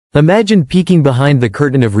Imagine peeking behind the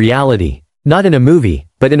curtain of reality, not in a movie,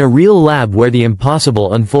 but in a real lab where the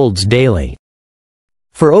impossible unfolds daily.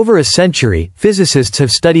 For over a century, physicists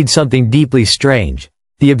have studied something deeply strange,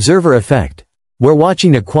 the observer effect, where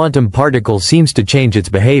watching a quantum particle seems to change its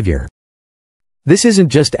behavior. This isn't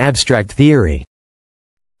just abstract theory.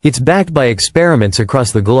 It's backed by experiments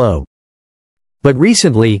across the globe. But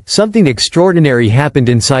recently, something extraordinary happened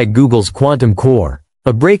inside Google's quantum core,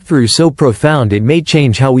 a breakthrough so profound it may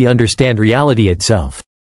change how we understand reality itself.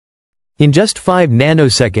 In just 5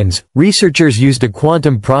 nanoseconds, researchers used a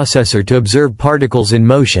quantum processor to observe particles in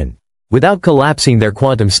motion, without collapsing their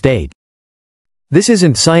quantum state. This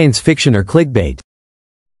isn't science fiction or clickbait.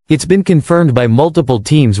 It's been confirmed by multiple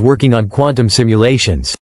teams working on quantum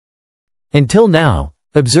simulations. Until now,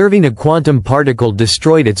 observing a quantum particle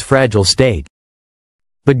destroyed its fragile state.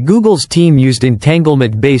 But Google's team used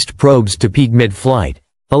entanglement-based probes to peak mid-flight,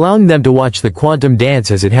 allowing them to watch the quantum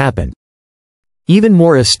dance as it happened. Even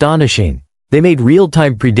more astonishing, they made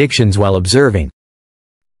real-time predictions while observing.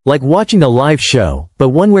 Like watching a live show, but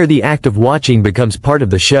one where the act of watching becomes part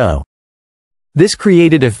of the show. This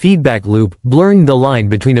created a feedback loop, blurring the line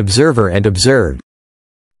between observer and observed.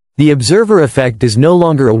 The observer effect is no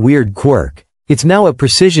longer a weird quirk, it's now a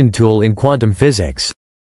precision tool in quantum physics.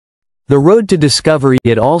 The road to discovery.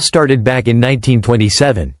 It all started back in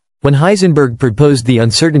 1927, when Heisenberg proposed the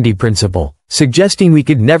uncertainty principle, suggesting we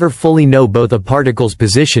could never fully know both a particle's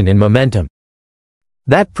position and momentum.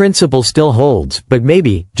 That principle still holds, but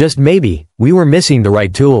maybe, just maybe, we were missing the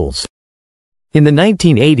right tools. In the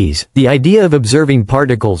 1980s, the idea of observing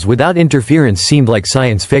particles without interference seemed like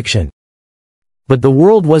science fiction. But the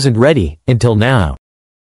world wasn't ready, until now.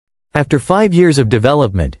 After 5 years of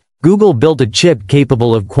development, Google built a chip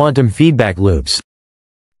capable of quantum feedback loops.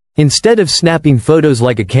 Instead of snapping photos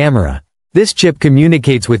like a camera, this chip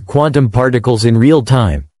communicates with quantum particles in real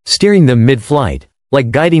time, steering them mid-flight,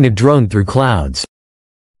 like guiding a drone through clouds.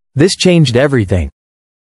 This changed everything.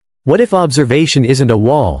 What if observation isn't a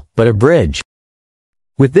wall, but a bridge?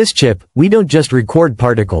 With this chip, we don't just record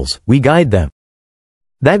particles, we guide them.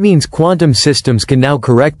 That means quantum systems can now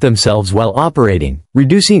correct themselves while operating,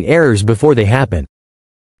 reducing errors before they happen.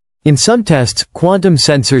 In some tests, quantum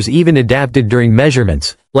sensors even adapted during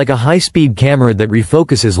measurements, like a high-speed camera that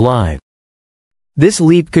refocuses live. This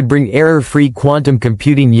leap could bring error-free quantum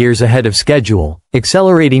computing years ahead of schedule,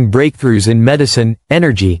 accelerating breakthroughs in medicine,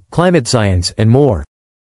 energy, climate science, and more.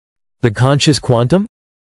 The conscious quantum?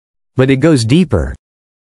 But it goes deeper.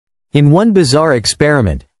 In one bizarre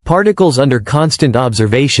experiment, particles under constant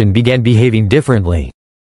observation began behaving differently.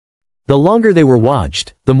 The longer they were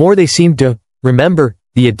watched, the more they seemed to remember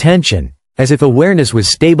the attention, as if awareness was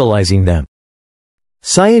stabilizing them.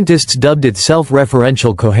 Scientists dubbed it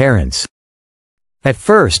self-referential coherence. At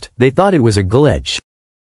first, they thought it was a glitch.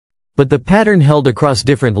 But the pattern held across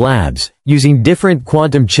different labs, using different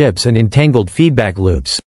quantum chips and entangled feedback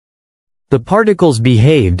loops. The particles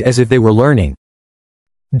behaved as if they were learning.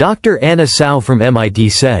 Dr. Anna Tsao from MIT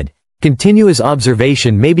said, "Continuous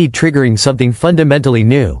observation may be triggering something fundamentally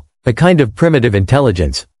new, a kind of primitive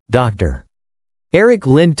intelligence." Dr. Eric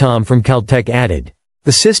Lindtom from Caltech added,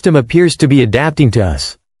 "The system appears to be adapting to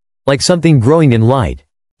us. Like something growing in light.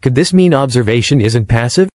 Could this mean observation isn't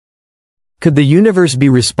passive? Could the universe be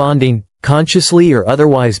responding, consciously or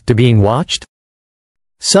otherwise, to being watched?"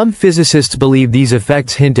 Some physicists believe these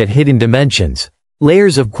effects hint at hidden dimensions,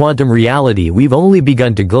 layers of quantum reality we've only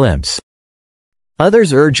begun to glimpse.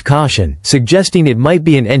 Others urge caution, suggesting it might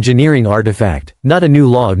be an engineering artifact, not a new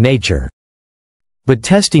law of nature. But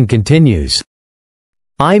testing continues.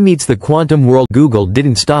 I meets the quantum world. Google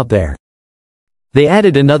didn't stop there. They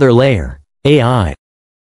added another layer, AI.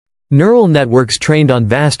 Neural networks trained on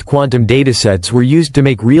vast quantum datasets were used to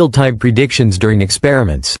make real-time predictions during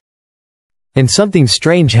experiments. And something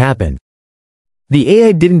strange happened. The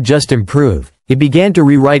AI didn't just improve, it began to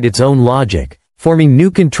rewrite its own logic, forming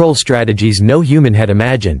new control strategies no human had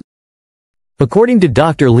imagined. According to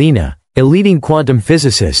Dr. Lina, a leading quantum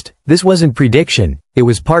physicist, this wasn't prediction, it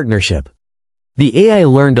was partnership. The AI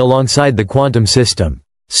learned alongside the quantum system,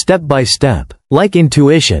 step by step, like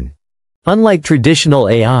intuition. Unlike traditional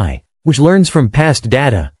AI, which learns from past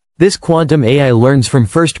data, this quantum AI learns from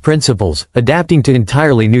first principles, adapting to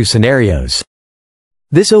entirely new scenarios.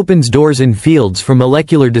 This opens doors in fields from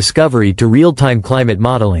molecular discovery to real-time climate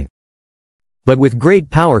modeling. But with great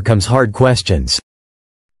power comes hard questions.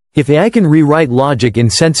 If AI can rewrite logic in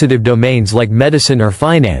sensitive domains like medicine or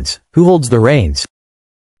finance, who holds the reins?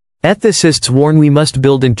 Ethicists warn we must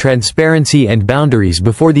build in transparency and boundaries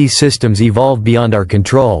before these systems evolve beyond our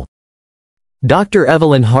control. Dr.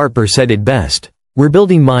 Evelyn Harper said it best, "We're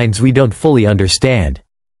building minds we don't fully understand."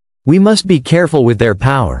 We must be careful with their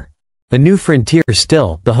power. A new frontier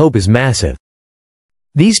still, the hope is massive.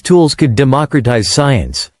 These tools could democratize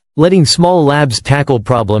science, letting small labs tackle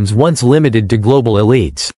problems once limited to global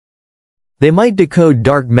elites. They might decode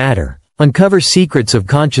dark matter, uncover secrets of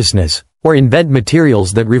consciousness, or invent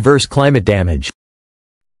materials that reverse climate damage.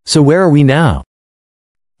 So where are we now?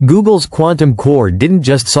 Google's quantum core didn't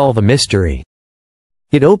just solve a mystery.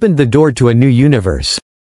 It opened the door to a new universe.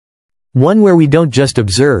 One where we don't just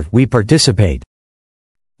observe, we participate.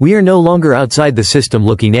 We are no longer outside the system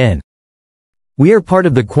looking in. We are part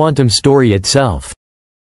of the quantum story itself.